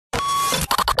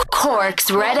Cork's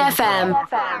Red FM.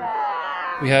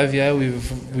 We have,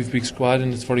 we've a big squad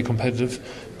and it's very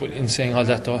competitive. But in saying all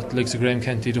that, though, the likes of Graham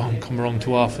Kenty don't come around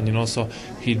too often, you know, so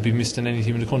he'd be missed in any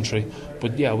team in the country.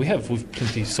 But yeah, we've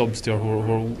plenty of subs there who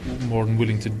are more than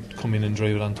willing to come in and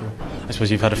drive it onto it. I suppose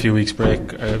you've had a few weeks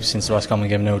break since the Roscommon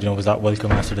game now. You know, was that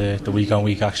welcome after the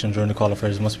week-on-week action during the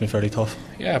qualifiers? It must have been fairly tough.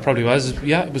 Yeah, it probably was.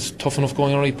 Yeah, it was tough enough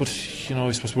going alright, but you know,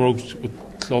 I suppose we were out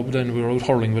with club, then we were out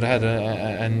hurling with a head,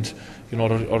 and you know,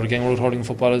 other gang were out hurling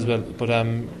football as well. But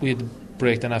we had a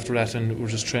break then after that, and we were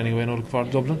just training away now looking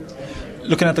forward to Dublin.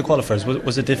 Looking at the qualifiers,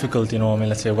 was it difficult? You know, I mean,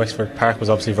 let's say Wexford Park was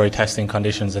obviously very testing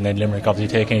conditions, and then Limerick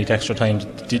obviously taking it extra time.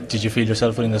 Did you feel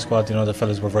yourself within the squad? You know, the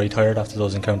fellas were very tired after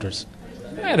those encounters.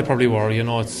 Yeah, they probably were. You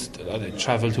know, it's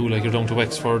travel too. Like, you're down to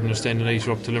Wexford and you're staying the night.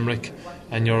 You're up to Limerick,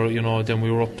 and then we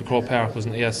were up to Croke Park,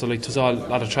 wasn't it? Yeah, so like, there's a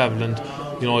lot of travel, and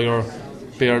you know,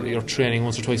 you're training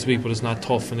once or twice a week, but it's not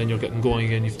tough, and then you're getting going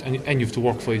again. And you have to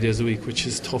work 5 days a week, which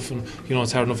is tough, and you know,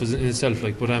 it's hard enough in itself.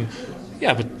 Like, but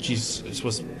yeah, but geez, I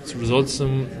suppose it's results,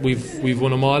 and we've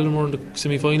won them all, and we're in the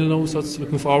semi-final now, so it's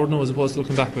looking forward now as opposed to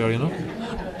looking back there, you know.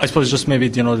 I suppose just maybe,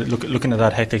 you know, looking at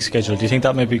that hectic schedule, do you think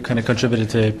that maybe kind of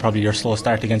contributed to probably your slow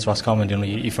start against Roscommon? You know,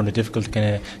 you found it difficult to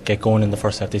kind of get going in the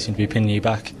first half. They seem to be pinning you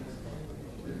back.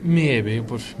 Maybe,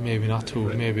 but maybe not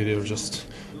too. Maybe they were just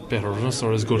better than us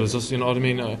or as good as us, you know what I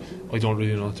mean? I don't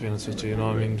really know, to be honest with you, you know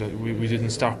what I mean? We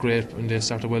didn't start great, and they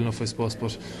started well enough, I suppose,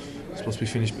 but I suppose we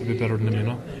finished a bit better than them, you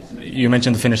know. You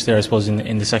mentioned the finish there. I suppose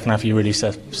in the second half you really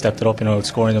stepped it up, you know,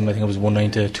 outscoring them. I think it was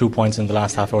 1-9 to 2 points in the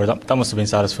last half hour. That must have been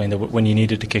satisfying, that when you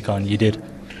needed to kick on, you did.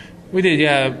 We did,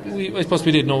 yeah. I suppose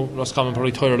we did know Roscommon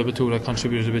probably tired a bit too. That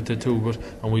contributed a bit to it too.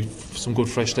 And we've some good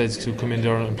fresh legs who come in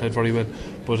there and played very well.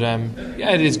 But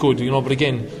yeah, it is good, you know. But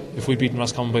again, if we'd beaten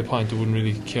Roscommon by point, we wouldn't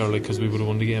really care, like, because we would have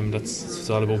won the game. That's what it's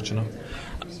all about, you know.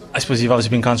 I suppose you've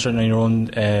obviously been concentrating on your own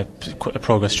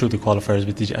progress through the qualifiers,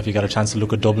 but have you got a chance to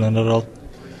look at Dublin at all?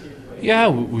 Yeah,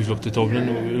 we've looked at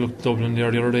Dublin. We looked at Dublin there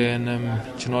the other day, and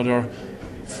you know,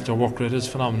 their work rate is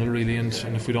phenomenal, really. And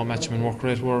if we don't match them in work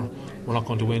rate, we're not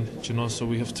going to win, you know. So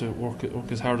we have to work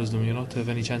as hard as them, you know, to have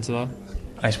any chance at all.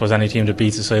 I suppose any team that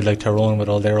beats a side like Tyrone with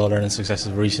all their All-Ireland successes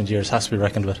of recent years has to be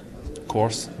reckoned with. Of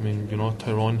course, I mean, you know,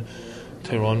 Tyrone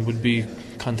would be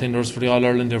contenders for the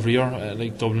All-Ireland every year.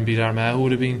 Like Dublin beat Armagh, who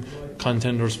would have been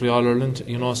contenders for the All-Ireland,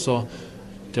 you know. So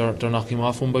they're knocking them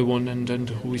off one by one, and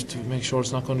we have to make sure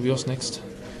it's not going to be us next.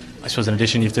 I suppose in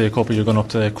addition, you have to cope, you're going up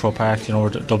to Croke Park, you know, where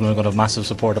Dublin are going to have massive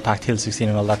support, a packed Hill 16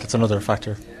 and all that. That's another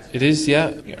factor. It is, yeah.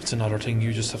 It's another thing.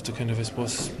 You just have to kind of, I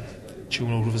suppose,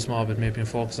 tune out of a small bit maybe and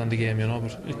focus on the game, you know.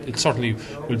 But it certainly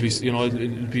will be, you know,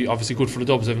 it'll be obviously good for the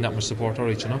Dubs having that much support,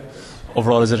 alright, you know.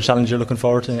 Overall, is it a challenge you're looking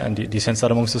forward to, and do you sense that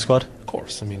amongst the squad? Of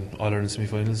course. I mean, All-Ireland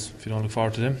semi-finals, if you don't look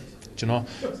forward to them, you know,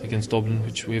 against Dublin,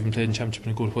 which we haven't played in Championship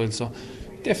in a good while, so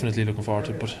definitely looking forward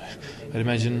to it. But I'd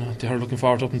imagine they're looking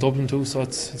forward to up in Dublin too, so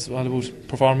it's all about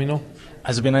performing now.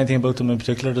 Has there been anything about them in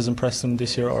particular that's impressed them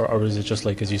this year, or is it just,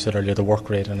 like, as you said earlier, the work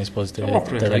rate and I suppose their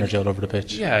energy all over the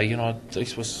pitch? Yeah, you know, I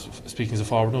suppose, speaking as a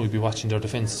forward now, we'd be watching their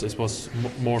defence, I suppose,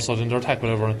 more so than their attack,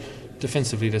 whatever.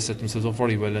 Defensively, they set themselves up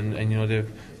very well, and you know, they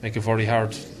make it very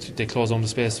hard. They close down the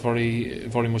space very,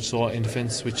 very much so in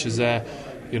defence, which is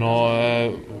you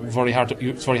know, it's very hard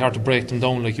to break them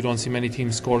down. Like, you don't see many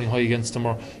teams scoring high against them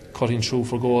or cutting through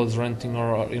for goals or anything,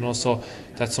 or you know, so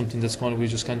that's something we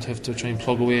just can't have to try and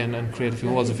plug away and create a few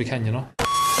holes if we can, you know.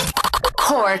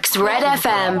 Cork's Red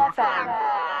FM.